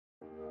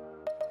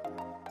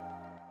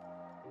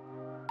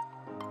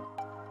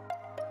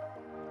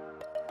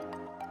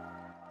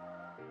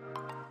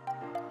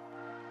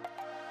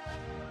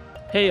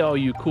Hey all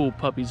you cool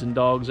puppies and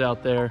dogs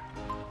out there.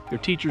 Your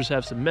teachers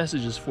have some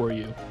messages for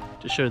you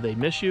to show they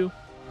miss you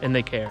and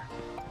they care.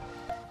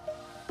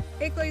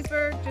 Hey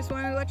Claysburg, just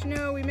wanted to let you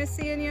know we miss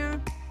seeing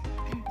you.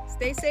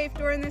 Stay safe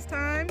during this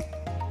time.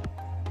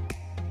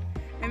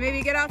 And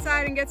maybe get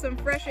outside and get some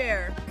fresh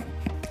air.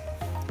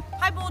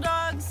 Hi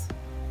Bulldogs!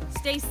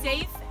 Stay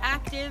safe,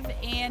 active,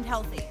 and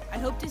healthy. I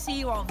hope to see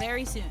you all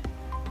very soon.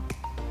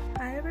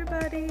 Hi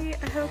everybody,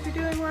 I hope you're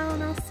doing well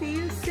and I'll see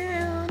you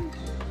soon.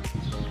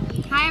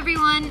 Hi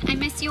everyone, I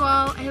miss you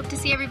all. I hope to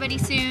see everybody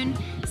soon.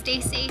 Stay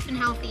safe and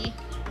healthy.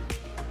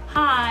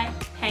 Hi,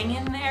 hang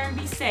in there and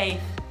be safe.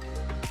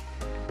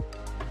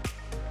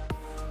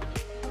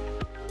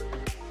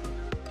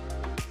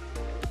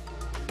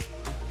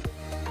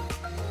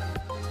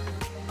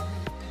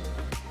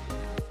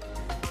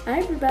 Hi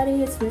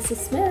everybody, it's Mrs.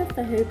 Smith.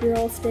 I hope you're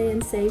all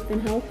staying safe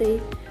and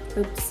healthy.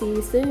 Hope to see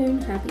you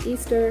soon. Happy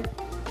Easter.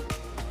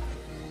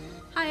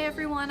 Hi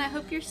everyone, I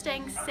hope you're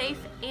staying safe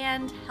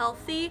and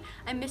healthy.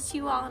 I miss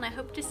you all and I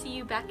hope to see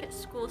you back at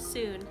school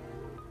soon.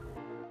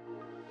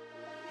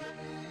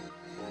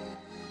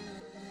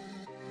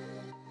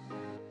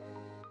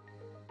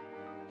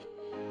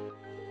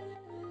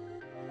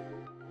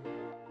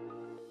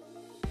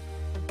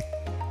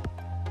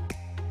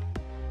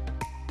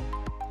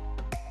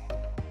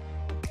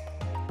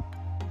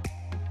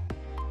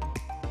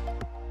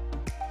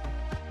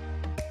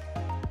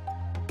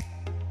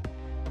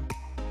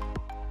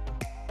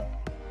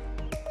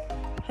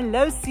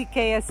 Hello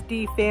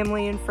CKSD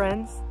family and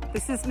friends.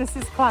 This is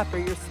Mrs. Clapper,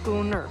 your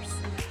school nurse.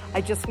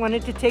 I just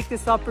wanted to take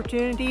this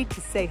opportunity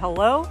to say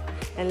hello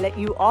and let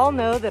you all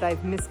know that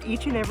I've missed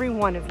each and every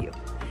one of you.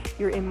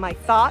 You're in my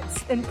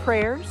thoughts and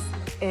prayers,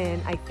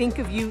 and I think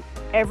of you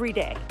every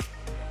day.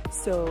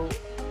 So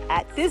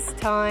at this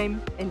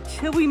time,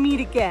 until we meet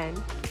again,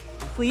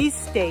 please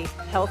stay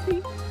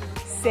healthy,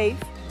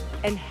 safe,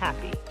 and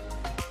happy.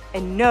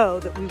 And know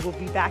that we will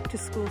be back to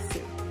school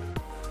soon.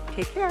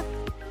 Take care.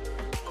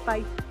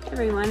 Bye.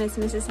 Everyone, it's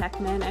Mrs.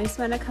 Heckman. I just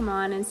want to come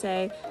on and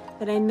say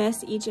that I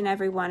miss each and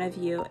every one of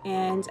you,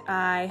 and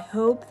I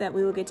hope that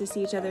we will get to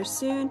see each other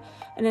soon.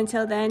 And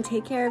until then,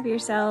 take care of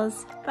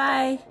yourselves.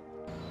 Bye.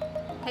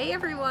 Hey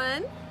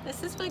everyone,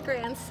 this is my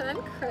grandson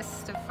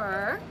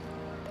Christopher.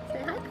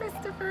 Say hi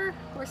Christopher.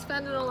 We're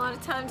spending a lot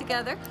of time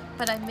together,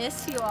 but I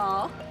miss you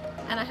all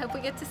and I hope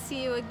we get to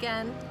see you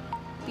again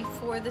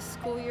before the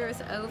school year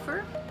is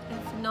over.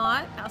 If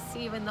not, I'll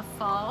see you in the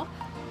fall.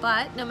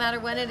 But no matter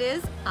when it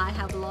is, I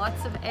have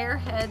lots of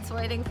airheads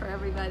waiting for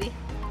everybody.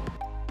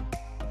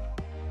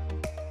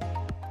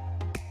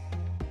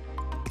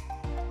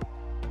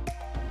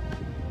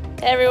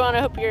 Hey everyone, I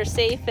hope you're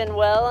safe and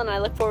well, and I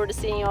look forward to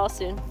seeing you all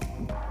soon.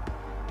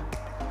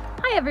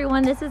 Hi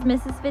everyone, this is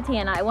Mrs.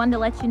 Vitana. I wanted to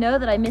let you know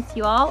that I miss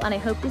you all and I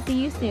hope to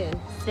see you soon.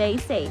 Stay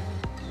safe.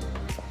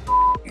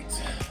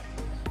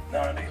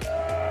 99,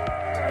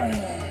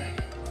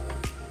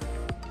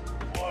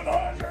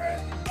 100.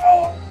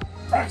 Oh,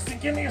 Braxton,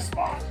 give me a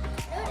spot.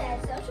 No,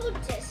 Dad, social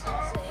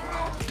distancing.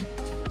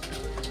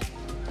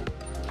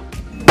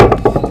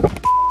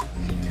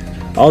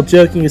 All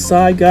joking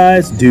aside,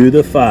 guys, do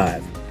the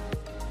 5.